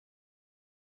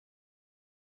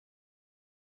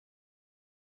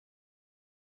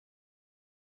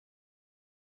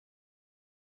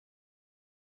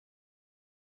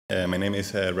My name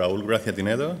is Raúl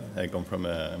Gracia-Tinedo. I come from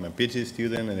I'm a PhD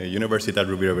student at the Universitat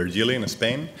Rovira, Virgili in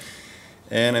Spain.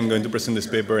 And I'm going to present this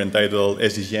paper entitled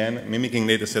SDGen, Mimicking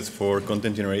Datasets for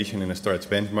Content Generation in Storage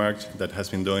Benchmarks, that has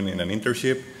been done in an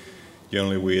internship,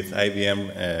 jointly with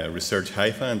IBM Research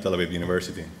Haifa and Tel-Aviv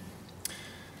University.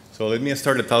 So let me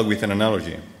start the talk with an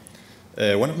analogy.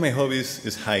 One of my hobbies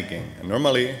is hiking. And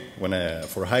normally,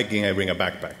 for hiking, I bring a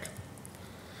backpack.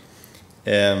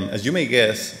 As you may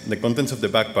guess, the contents of the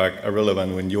backpack are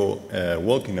relevant when you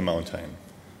walk in the mountain.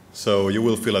 So you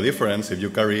will feel a difference if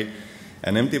you carry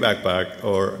an empty backpack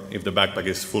or if the backpack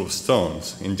is full of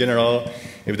stones. In general,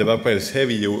 if the backpack is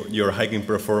heavy, your hiking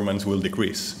performance will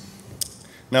decrease.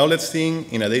 Now let's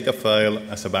think in a data file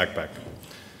as a backpack.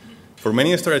 For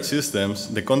many storage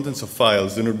systems, the contents of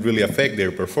files do not really affect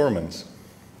their performance.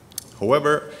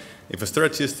 However, if a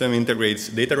storage system integrates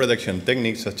data reduction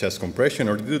techniques such as compression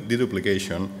or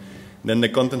deduplication, then the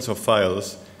contents of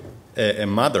files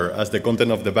matter as the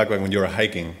content of the backpack when you're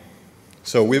hiking.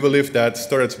 So we believe that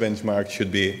storage benchmarks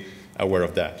should be aware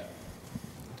of that.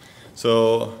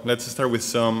 So let's start with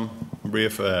some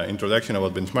brief introduction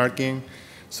about benchmarking.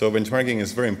 So benchmarking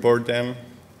is very important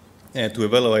to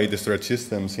evaluate the storage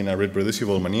systems in a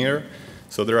reproducible manner.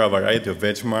 So there are a variety of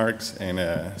benchmarks and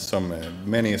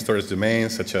many storage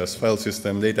domains, such as file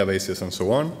system, databases, and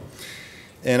so on.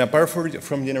 And apart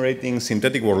from generating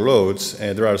synthetic workloads,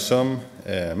 there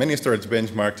are many storage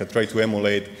benchmarks that try to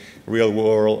emulate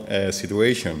real-world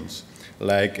situations,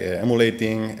 like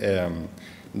emulating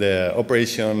the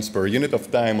operations per unit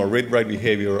of time or read-write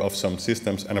behavior of some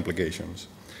systems and applications.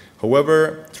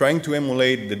 However, trying to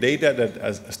emulate the data that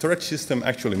a storage system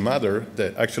actually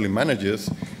manages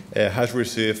has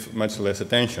received much less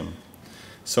attention.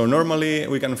 So normally,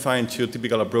 we can find two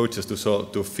typical approaches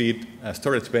to fit a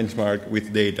storage benchmark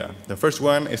with data. The first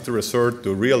one is to resort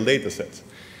to real datasets.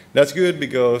 That's good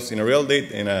because in real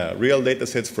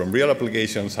datasets from real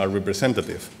applications are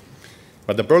representative.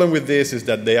 But the problem with this is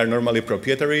that they are normally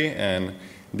proprietary and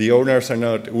the owners are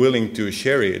not willing to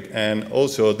share it, and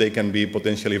also they can be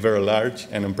potentially very large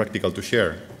and impractical to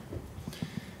share.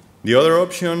 The other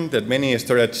option that many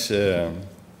storage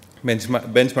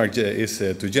benchmark is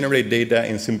to generate data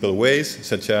in simple ways,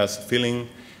 such as filling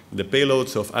the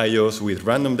payloads of IOs with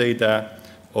random data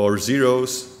or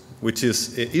zeros, which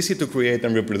is easy to create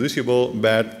and reproducible,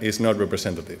 but is not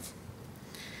representative.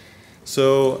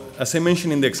 So, as I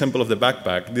mentioned in the example of the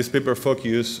backpack, this paper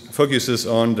focuses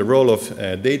on the role of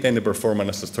data in the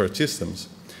performance of storage systems.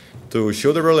 To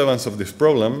show the relevance of this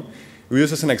problem, we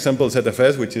use as an example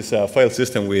ZFS, which is a file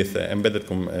system with embedded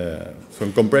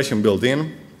compression built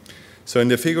in. So in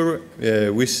the figure,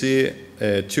 we see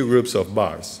two groups of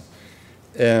bars.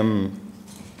 In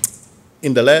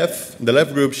the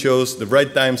left group shows the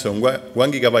write times on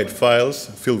 1 gigabyte files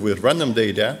filled with random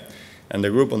data, and the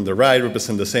group on the right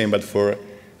represents the same, but for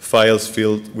files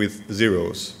filled with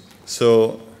zeros.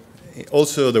 So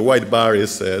also the white bar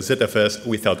is ZFS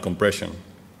without compression.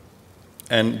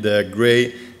 And the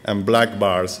gray and black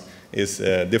bars is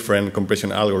different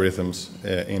compression algorithms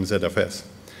in ZFS.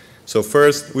 So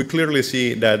first, we clearly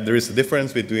see that there is a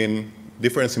difference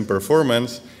in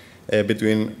performance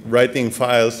between writing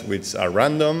files which are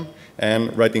random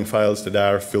and writing files that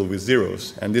are filled with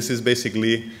zeros. And this is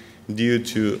basically due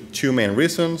to two main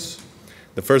reasons.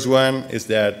 The first one is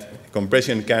that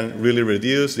compression can really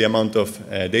reduce the amount of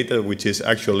data which is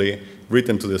actually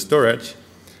written to the storage,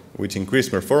 which increases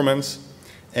performance.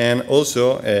 And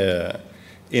also,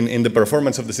 in the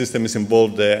performance of the system is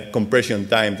involved the compression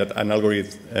time that an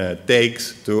algorithm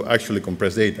takes to actually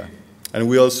compress data. And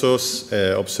we also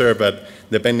observe that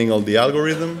depending on the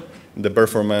algorithm, the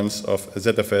performance of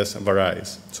ZFS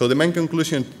varies. So the main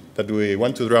conclusion that we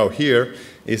want to draw here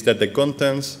is that the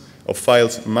contents of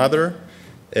files matter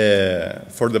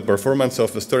for the performance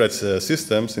of storage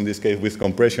systems, in this case with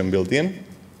compression built in,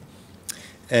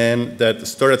 and that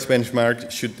storage benchmark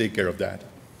should take care of that.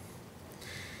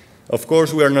 Of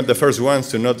course, we are not the first ones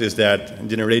to notice that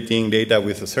generating data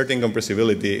with a certain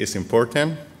compressibility is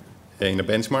important in a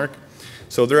benchmark.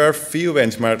 So there are few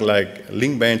benchmarks like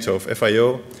LinkBench of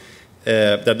FIO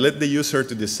that let the user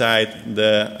to decide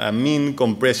the mean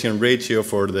compression ratio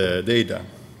for the data.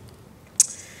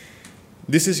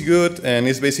 This is good and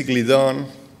is basically done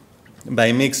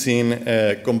by mixing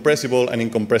compressible and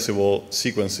incompressible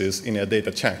sequences in a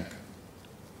data chunk.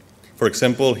 For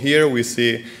example, here we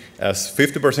see as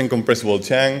 50% compressible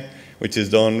chunk, which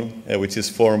is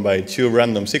formed by two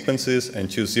random sequences and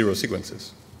two zero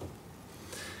sequences.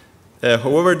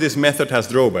 However, this method has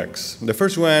drawbacks. The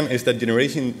first one is that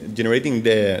generating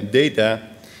the data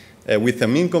with a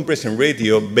mean compression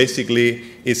ratio basically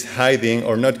is hiding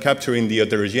or not capturing the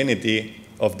heterogeneity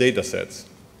of data sets.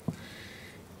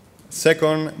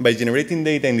 Second, by generating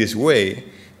data in this way,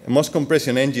 most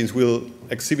compression engines will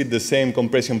exhibit the same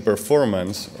compression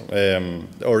performance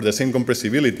or the same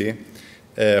compressibility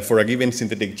for a given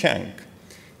synthetic chunk.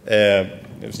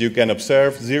 As you can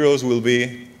observe, zeros will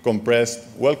be compressed,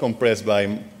 well compressed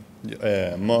by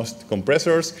most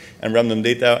compressors, and random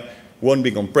data won't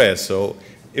be compressed. So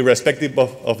irrespective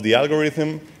of the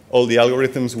algorithm, all the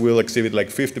algorithms will exhibit like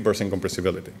 50%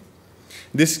 compressibility.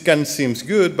 This can seem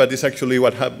good, but it's actually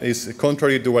what is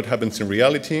contrary to what happens in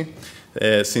reality,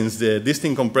 since the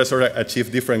distinct compressors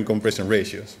achieve different compression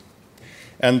ratios.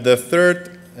 And the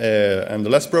third and the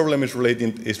last problem is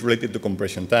related to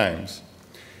compression times.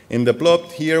 In the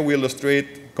plot here, we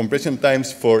illustrate compression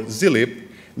times for zlib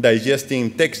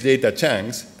digesting text data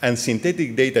chunks and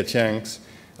synthetic data chunks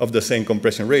of the same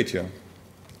compression ratio,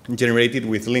 generated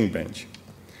with link bench.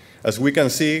 As we can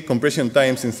see, compression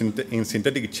times in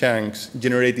synthetic chunks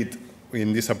generated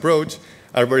in this approach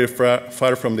are very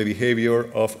far from the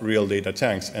behavior of real data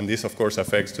chunks, and this, of course,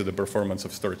 affects to the performance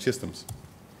of storage systems.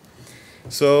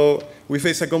 So we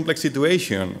face a complex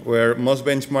situation where most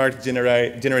benchmarks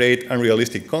generate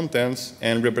unrealistic contents,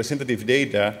 and representative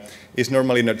data is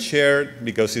normally not shared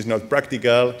because it's not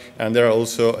practical, and there are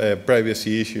also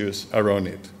privacy issues around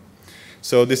it.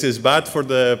 So this is bad for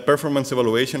the performance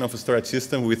evaluation of a storage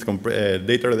system with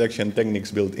data reduction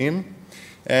techniques built in.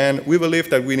 And we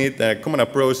believe that we need a common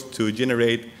approach to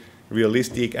generate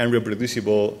realistic and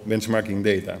reproducible benchmarking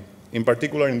data. In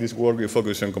particular, in this work, we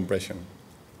focus on compression.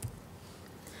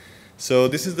 So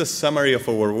this is the summary of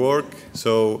our work.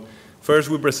 So first,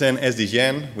 we present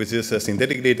SDGen, which is a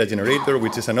synthetic data generator,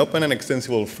 which is an open and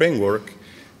extensible framework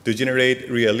to generate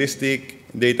realistic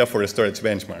data for storage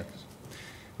benchmarks.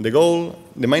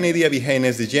 The main idea behind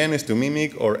SDGen is to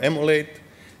mimic or emulate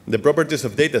the properties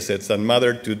of datasets that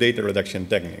matter to data reduction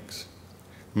techniques.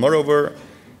 Moreover,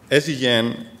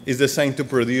 SDGen is designed to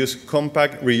produce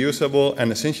compact, reusable,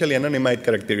 and essentially anonymized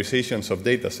characterizations of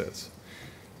datasets.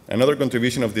 Another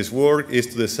contribution of this work is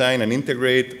to design and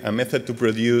integrate a method to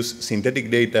produce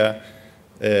synthetic data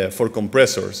for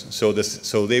compressors,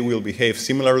 so they will behave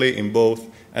similarly in both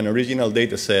an original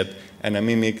dataset and a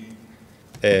mimicked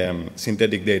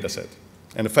synthetic dataset.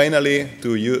 And finally,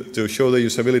 to show the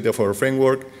usability of our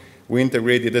framework, we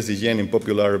integrated SDGen in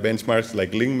popular benchmarks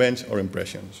like Linkbench or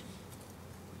Impressions.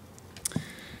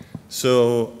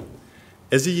 So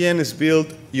SDGen is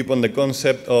built upon the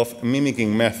concept of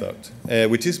mimicking method,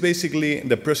 which is basically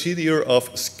the procedure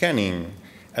of scanning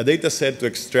a dataset to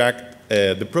extract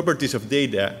the properties of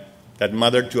data that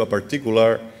matter to a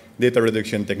particular data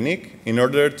reduction technique in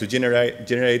order to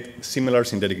generate similar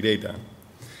synthetic data.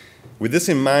 With this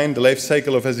in mind, the life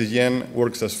cycle of SDGen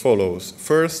works as follows.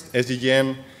 First,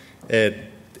 SDGen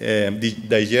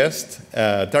digests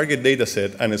a target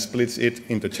dataset and splits it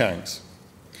into chunks.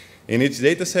 In each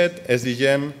dataset,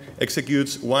 SDGen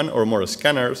executes one or more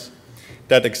scanners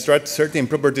that extract certain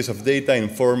properties of data in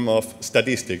form of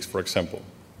statistics, for example.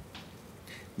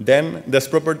 Then, these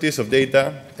properties of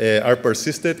data are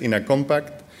persisted in a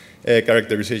compact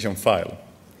characterization file.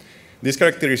 This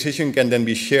characterization can then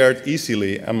be shared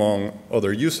easily among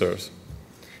other users.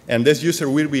 And this user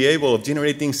will be able of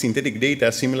generating synthetic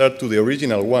data similar to the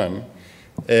original one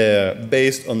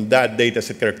based on that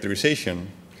dataset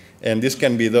characterization. And this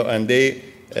can be done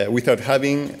without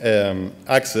having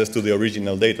access to the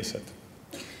original dataset.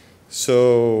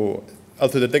 So,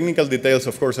 although the technical details,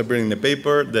 of course, appear in the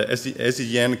paper, the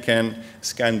SDGen can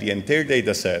scan the entire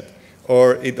dataset,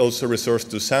 or it also resorts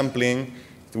to sampling,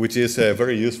 which is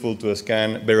very useful to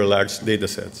scan very large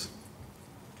datasets.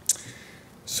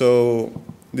 So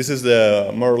this is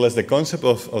more or less the concept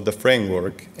of the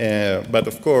framework. But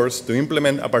of course, to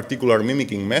implement a particular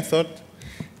mimicking method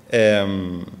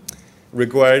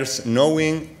requires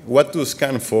knowing what to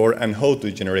scan for and how to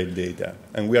generate data.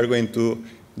 And we are going to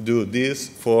do this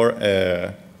for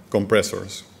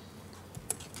compressors.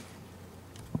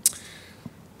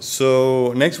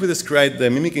 So next we describe the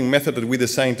mimicking method that we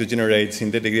designed to generate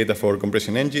synthetic data for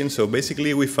compression engines. So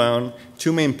basically we found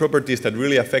two main properties that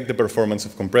really affect the performance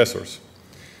of compressors.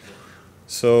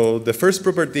 So the first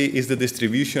property is the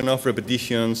distribution of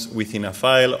repetitions within a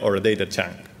file or a data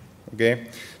chunk. Okay?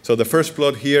 So the first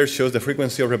plot here shows the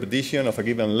frequency of repetition of a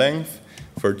given length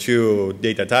for two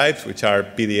data types, which are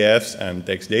PDFs and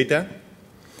text data.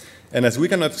 And as we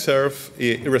can observe,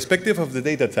 irrespective of the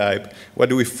data type,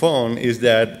 what we found is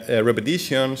that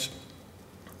repetitions,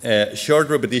 short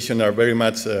repetitions are very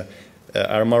much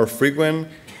are more frequent,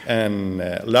 and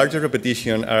larger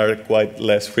repetitions are quite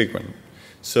less frequent.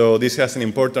 So this has an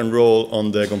important role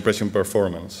on the compression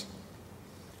performance.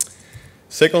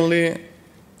 Secondly,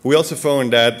 we also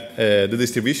found that the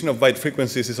distribution of byte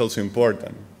frequencies is also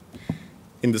important.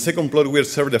 In the second plot, we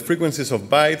observe the frequencies of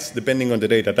bytes depending on the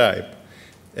data type.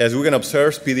 As we can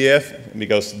observe, PDF,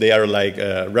 because they are like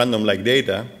random-like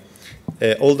data,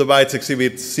 all the bytes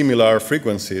exhibit similar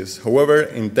frequencies. However,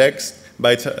 in text,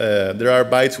 bytes, there are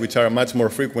bytes which are much more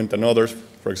frequent than others,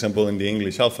 for example, in the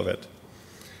English alphabet.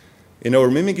 In our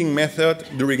mimicking method,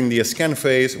 during the scan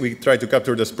phase, we try to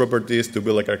capture those properties to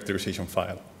build a characterization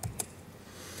file.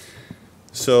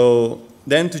 So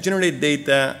then to generate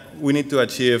data, we need to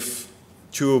achieve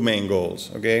two main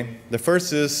goals, okay? The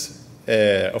first is,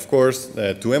 of course,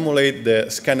 to emulate the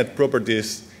scanned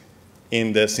properties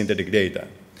in the synthetic data.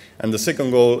 And the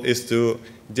second goal is to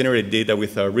generate data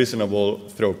with a reasonable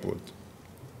throughput.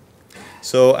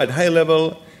 So at high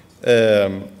level,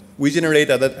 we generate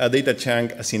a data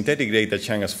chunk, a synthetic data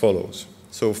chunk as follows.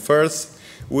 So first,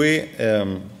 we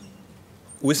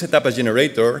set up a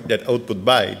generator that output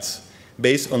bytes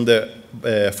based on the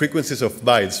frequencies of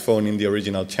bytes found in the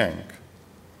original chunk.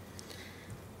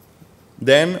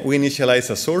 Then we initialize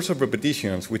a source of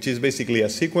repetitions, which is basically a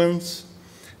sequence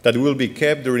that will be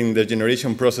kept during the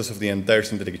generation process of the entire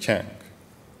synthetic chunk.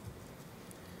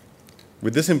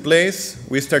 With this in place,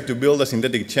 we start to build a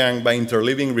synthetic chunk by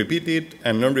interleaving repeated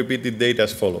and non-repeated data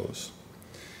as follows.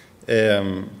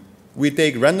 We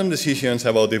take random decisions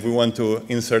about if we want to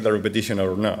insert a repetition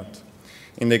or not.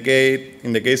 In the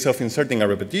case of inserting a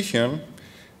repetition,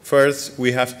 first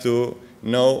we have to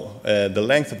know the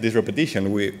length of this repetition.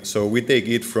 So we take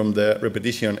it from the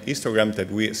repetition histogram that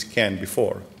we scanned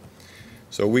before.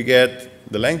 So we get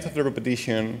the length of the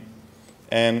repetition,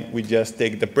 and we just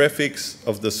take the prefix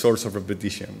of the source of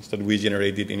repetitions that we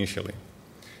generated initially.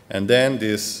 And then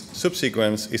this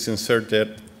subsequence is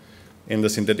inserted in the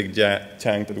synthetic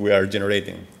chunk that we are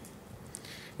generating.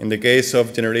 In the case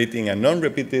of generating a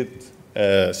non-repeated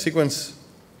sequence,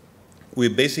 we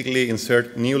basically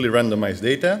insert newly randomized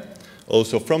data,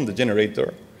 also from the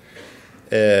generator.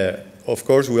 Of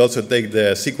course, we also take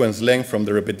the sequence length from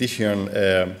the repetition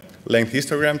length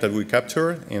histogram that we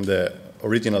capture in the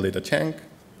original data chunk,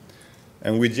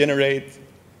 and we generate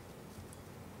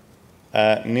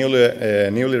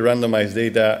newly randomized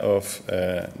data of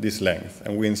this length,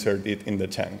 and we insert it in the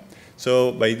chunk.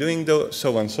 So by doing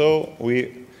so and so,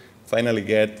 we finally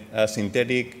get a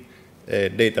synthetic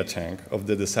data chunk of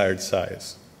the desired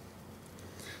size.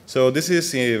 So this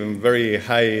is a very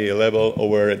high level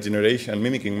our generation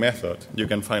mimicking method. You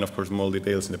can find, of course, more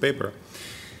details in the paper.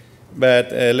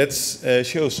 But let's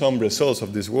show some results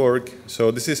of this work. So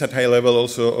this is at high level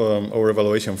also our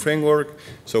evaluation framework.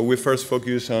 So we first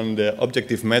focus on the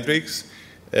objective metrics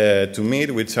to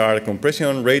meet, which are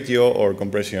compression ratio or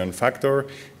compression factor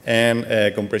and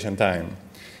compression time.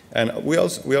 And we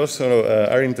also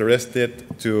are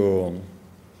interested to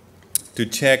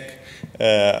check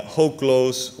how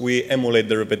close we emulate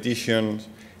the repetitions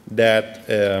that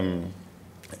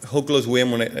how close we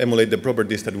emulate the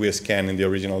properties that we scan in the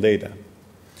original data.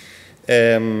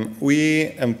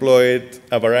 We employed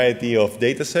a variety of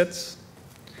data sets,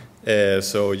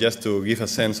 so just to give a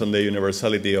sense on the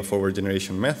universality of our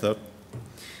generation method.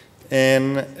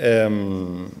 And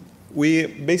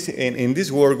in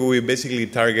this work, we basically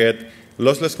target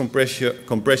lossless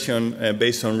compression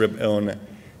based on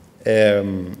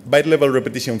byte-level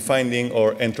repetition finding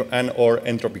or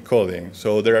entropy coding.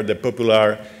 So there are the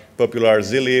popular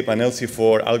zlib and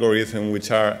LC4 algorithms, which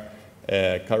are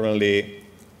currently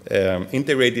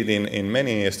integrated in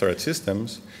many storage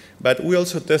systems. But we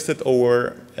also tested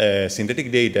our synthetic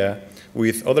data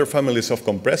with other families of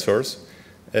compressors,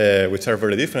 which are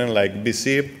very different, like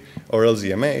bzip or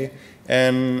LZMA.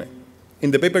 And in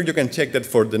the paper, you can check that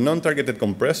for the non-targeted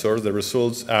compressors, the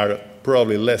results are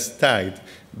probably less tight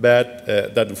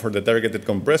than for the targeted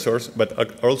compressors, but are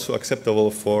also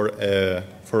acceptable for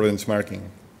benchmarking.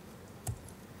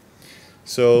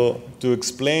 So to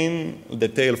explain the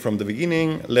tale from the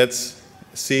beginning, let's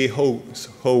see how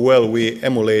well we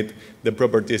emulate the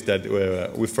properties that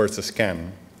we first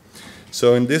scan.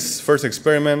 So in this first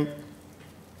experiment,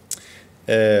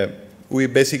 we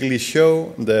basically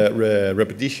show the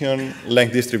repetition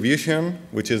length distribution,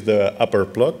 which is the upper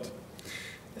plot,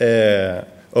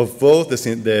 of both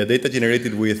the data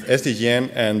generated with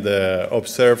SDGen and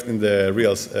observed in the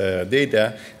real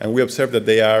data. And we observed that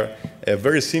they are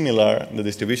very similar, the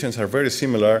distributions are very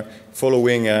similar,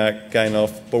 following a kind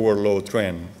of power law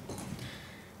trend.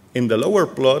 In the lower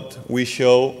plot, we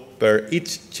show per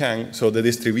each chunk, so the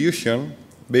distribution,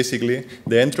 basically,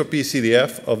 the entropy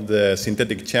CDF of the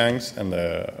synthetic chunks and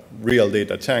the real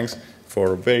data chunks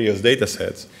for various data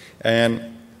sets.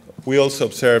 And we also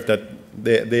observed that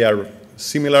they are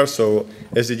similar, so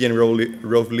SDGen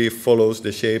roughly follows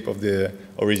the shape of the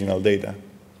original data.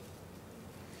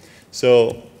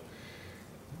 So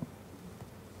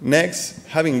next,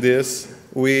 having this,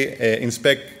 we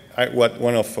inspect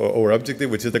one of our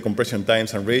objectives, which is the compression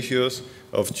times and ratios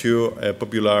of two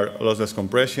popular lossless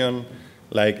compression,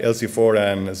 like LC4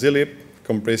 and zlib,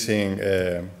 compressing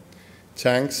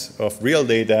chunks of real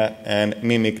data and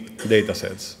mimicked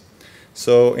datasets.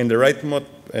 So in the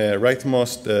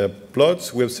rightmost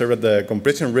plots, we observe the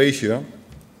compression ratio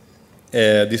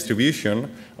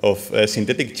distribution of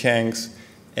synthetic chunks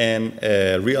and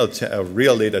real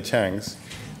data chunks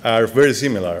are very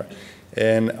similar.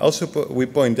 And also we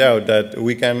point out that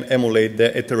we can emulate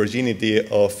the heterogeneity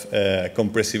of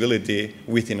compressibility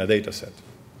within a dataset.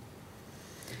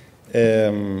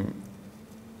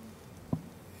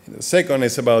 Second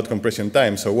is about compression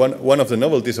time. So one of the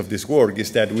novelties of this work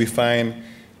is that we find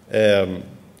an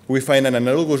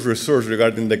analogous resource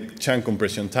regarding the chunk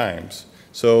compression times.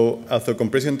 So although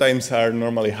compression times are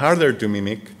normally harder to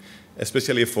mimic,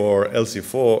 especially for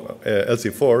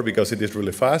LC4 because it is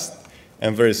really fast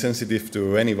and very sensitive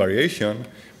to any variation,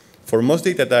 for most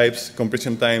data types,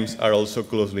 compression times are also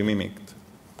closely mimicked.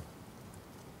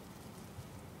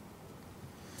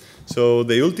 So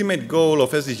the ultimate goal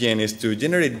of SDGen is to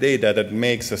generate data that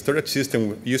makes a storage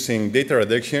system using data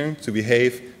reduction to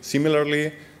behave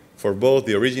similarly for both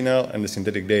the original and the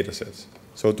synthetic datasets.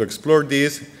 So to explore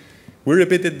this, we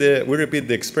repeat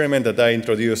the experiment that I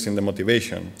introduced in the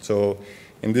motivation. So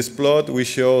in this plot, we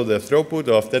show the throughput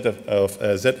of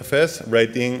ZFS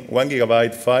writing 1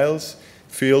 GB files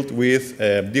filled with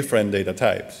different data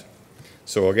types.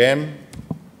 So again,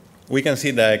 we can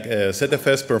see that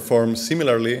ZFS performs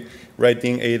similarly,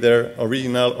 writing either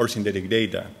original or synthetic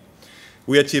data.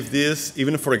 We achieve this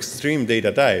even for extreme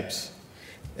data types,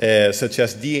 such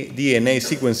as DNA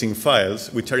sequencing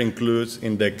files, which are included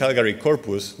in the Calgary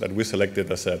corpus that we selected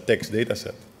as a text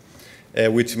dataset,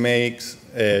 which makes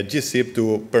gzip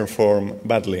to perform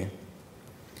badly.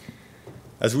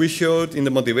 As we showed in the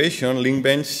motivation, link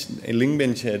bench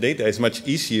data is much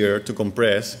easier to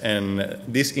compress, and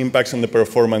this impacts on the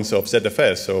performance of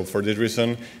ZFS. So for this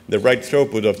reason, the write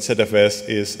throughput of ZFS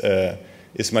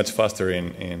is much faster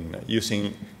in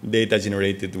using data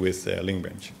generated with link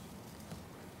bench.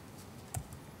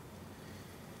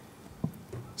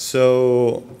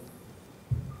 So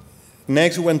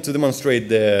next, we want to demonstrate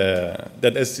that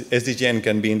SDGen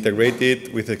can be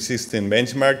integrated with existing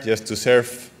benchmark just to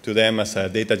serve to them as a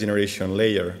data generation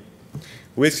layer.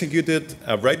 We executed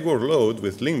a write workload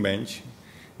with link bench,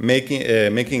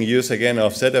 making use again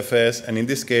of ZFS, and in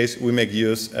this case, we make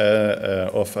use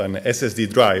of an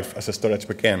SSD drive as a storage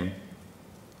backend.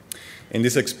 In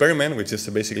this experiment, which is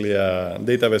basically a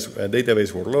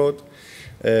database workload,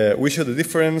 we show the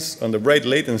difference on the write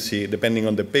latency depending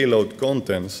on the payload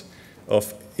contents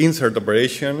of insert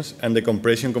operations and the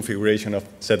compression configuration of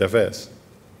ZFS.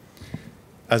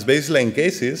 As baseline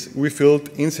cases, we filled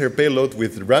insert payload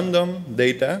with random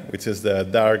data, which is the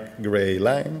dark gray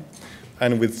line,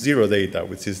 and with zero data,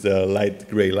 which is the light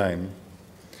gray line.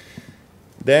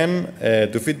 Then,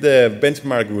 to fit the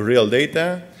benchmark with real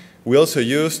data, we also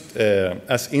used,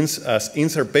 as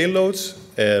insert payloads,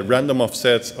 random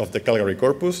offsets of the Calgary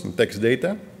corpus and text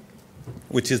data,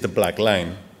 which is the black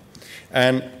line.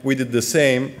 And we did the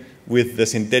same with the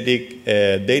synthetic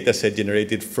data set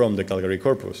generated from the Calgary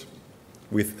corpus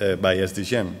by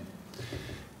SDGen.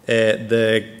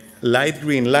 The light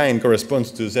green line corresponds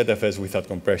to ZFS without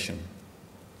compression.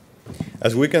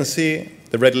 As we can see,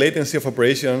 the write latency of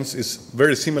operations is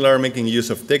very similar, making use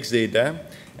of text data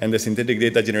and the synthetic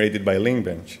data generated by link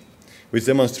bench, which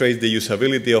demonstrates the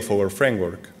usability of our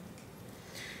framework.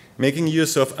 Making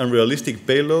use of unrealistic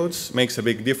payloads makes a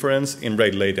big difference in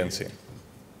write latency.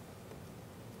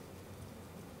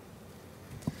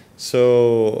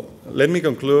 So let me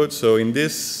conclude. So in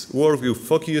this work, we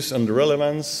focus on the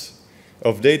relevance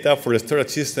of data for a storage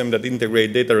system that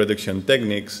integrate data reduction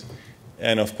techniques,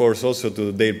 and of course also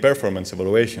to their performance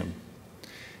evaluation.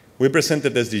 We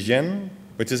presented SDGen,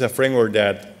 which is a framework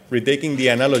that, retaking the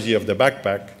analogy of the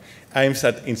backpack, aims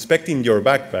at inspecting your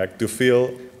backpack to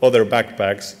fill other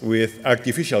backpacks with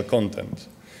artificial content.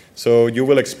 So you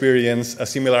will experience a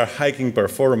similar hiking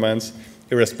performance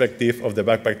irrespective of the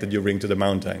backpack that you bring to the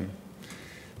mountain.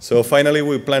 So finally,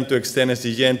 we plan to extend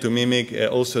SDGen to mimic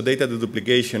also data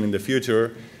deduplication in the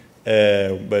future,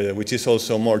 which is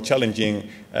also more challenging,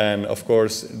 and of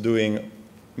course,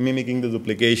 mimicking the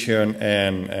duplication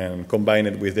and combine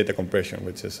it with data compression,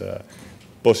 which is a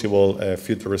possible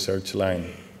future research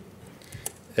line.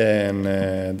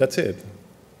 And that's it.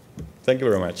 Thank you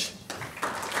very much.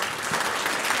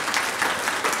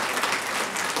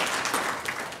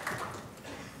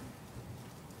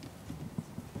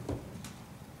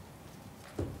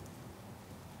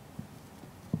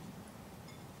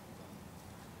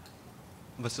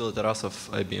 Vasily Tarasov,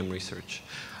 IBM Research.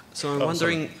 So I'm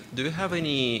wondering, do you have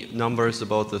any numbers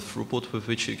about the throughput with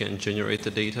which you can generate the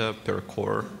data per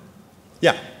core?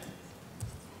 Yeah.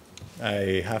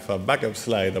 I have a backup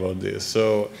slide about this.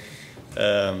 So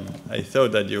I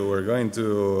thought that you were going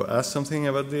to ask something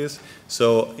about this.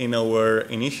 So in our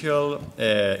initial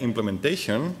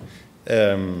implementation,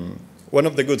 one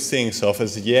of the good things of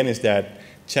SDGen is that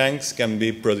chunks can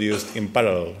be produced in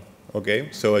parallel. Okay?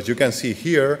 So as you can see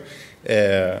here,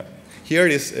 here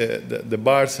is the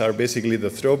bars are basically the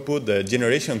throughput, the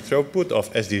generation throughput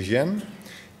of SDGen,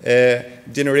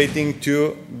 generating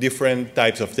two different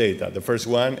types of data. The first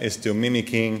one is to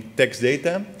mimicking text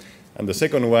data, and the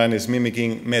second one is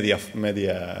mimicking media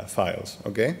files,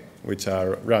 okay, which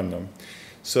are random.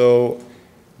 So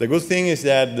the good thing is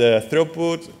that the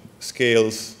throughput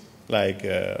scales like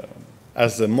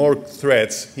as the more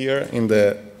threads here in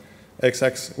the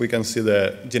x-axis, we can see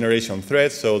the generation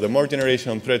threads. So the more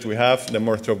generation threads we have, the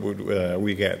more throughput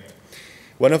we get.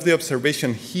 One of the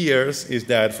observations here is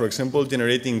that, for example,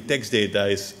 generating text data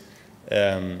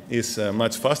is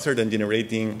much faster than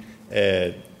generating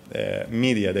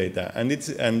media data.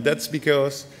 And that's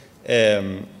because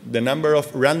the number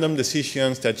of random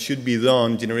decisions that should be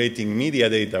done generating media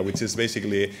data, which is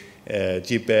basically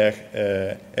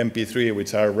JPEG, MP3,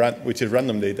 which is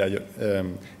random data,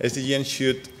 SDGen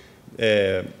should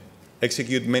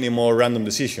execute many more random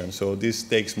decisions, so this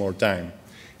takes more time.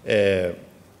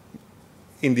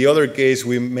 In the other case,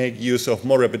 we make use of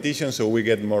more repetition, so we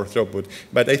get more throughput.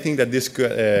 But I think that this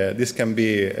can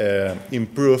be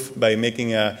improved by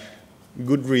making a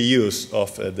good reuse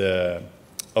of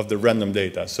the random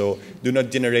data. So do not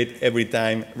generate every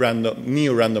time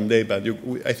new random data.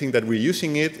 I think that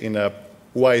reusing it in a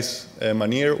wise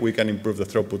manner, we can improve the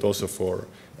throughput also for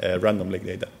random lake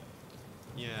data.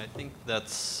 Yeah, I think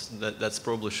that's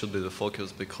probably should be the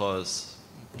focus because,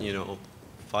 you know,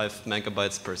 5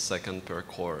 megabytes per second per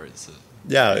core. It's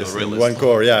it's in one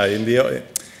core. Yeah,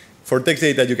 for text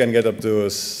data you can get up to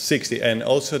 60, and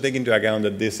also take into account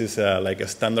that this is like a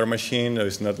standard machine.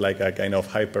 It's not like a kind of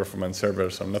high performance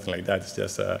servers or nothing like that. It's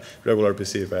just a regular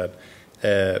PC.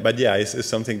 But yeah, it's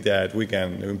something that we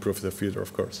can improve in the future,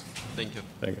 of course. Thank you.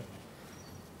 Thank you.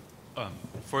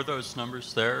 For those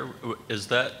numbers there, is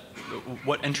that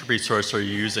what entropy source are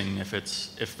you using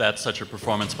if that's such a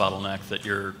performance bottleneck that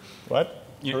you're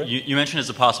you mentioned as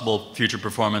a possible future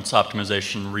performance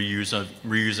optimization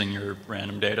reusing your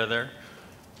random data there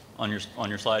on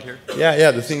your slide here?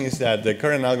 Yeah. The thing is that the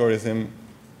current algorithm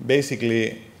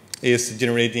basically is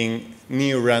generating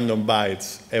new random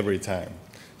bytes every time.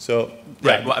 So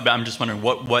right, well, I'm just wondering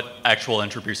what actual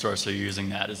entropy source are you using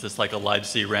that? Is this like a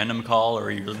libc random call, or are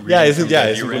you? It's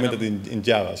implemented in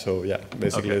Java. So yeah,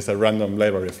 basically it's a random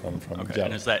library from Java.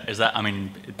 And is that? I mean,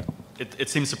 it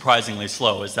seems surprisingly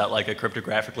slow. Is that like a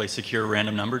cryptographically secure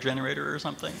random number generator or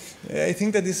something? I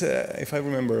think that is, if I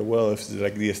remember well, it's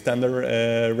like the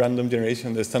standard random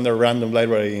generation, the standard random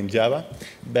library in Java.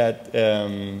 But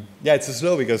yeah, it's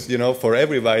slow because for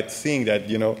every byte thing that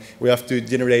we have to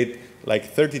generate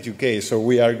like 32K, so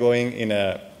we are going in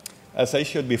as I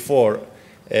showed before,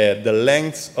 the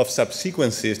lengths of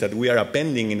subsequences that we are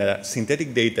appending in a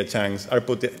synthetic data chunks are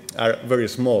very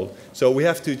small. So we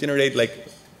have to generate like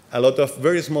a lot of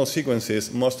very small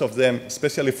sequences. Most of them,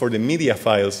 especially for the media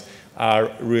files, are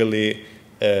really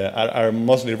are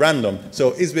mostly random.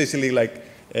 So it's basically like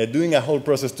doing a whole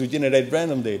process to generate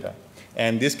random data,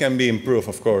 and this can be improved,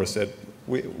 of course.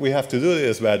 We have to do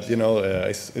this, but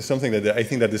it's something that I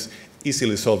think that is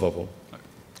easily solvable.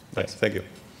 Thanks. Thank you.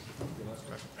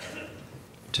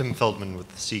 Tim Feldman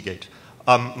with Seagate.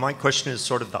 My question is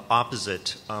sort of the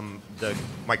opposite.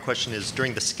 My question is,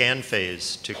 during the scan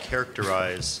phase, to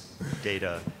characterize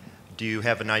data, do you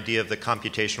have an idea of the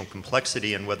computational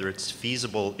complexity and whether it's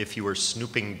feasible if you were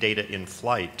snooping data in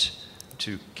flight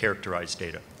to characterize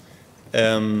data?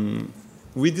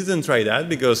 We didn't try that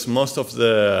because most of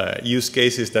the use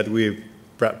cases that we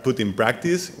put in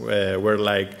practice were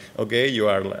like, okay, you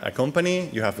are a company,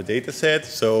 you have a data set,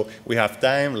 so we have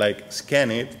time, like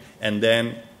scan it, and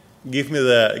then give me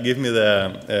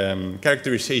the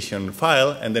characterization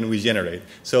file, and then we generate.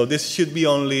 So this should be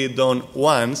only done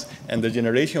once, and the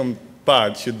generation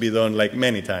part should be done like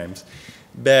many times.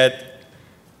 But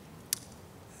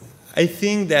I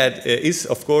think that it's,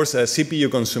 of course, a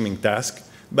CPU consuming task,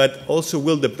 but also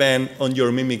will depend on your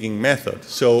mimicking method.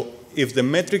 So if the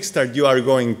metrics that you are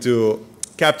going to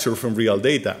capture from real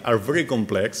data are very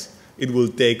complex, it will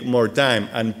take more time,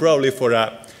 and probably for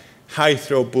a high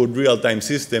throughput real-time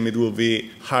system, it will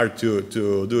be hard to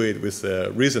do it with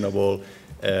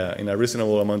in a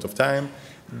reasonable amount of time.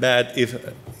 But if,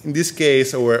 in this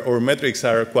case, our metrics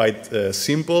are quite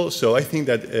simple, so I think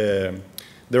that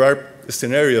there are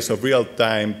scenarios of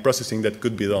real-time processing that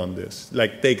could be done this.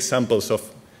 Like take samples of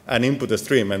an input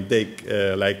stream and take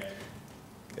like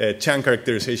a chunk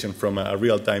characterization from a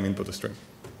real-time input stream.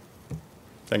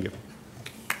 Thank you.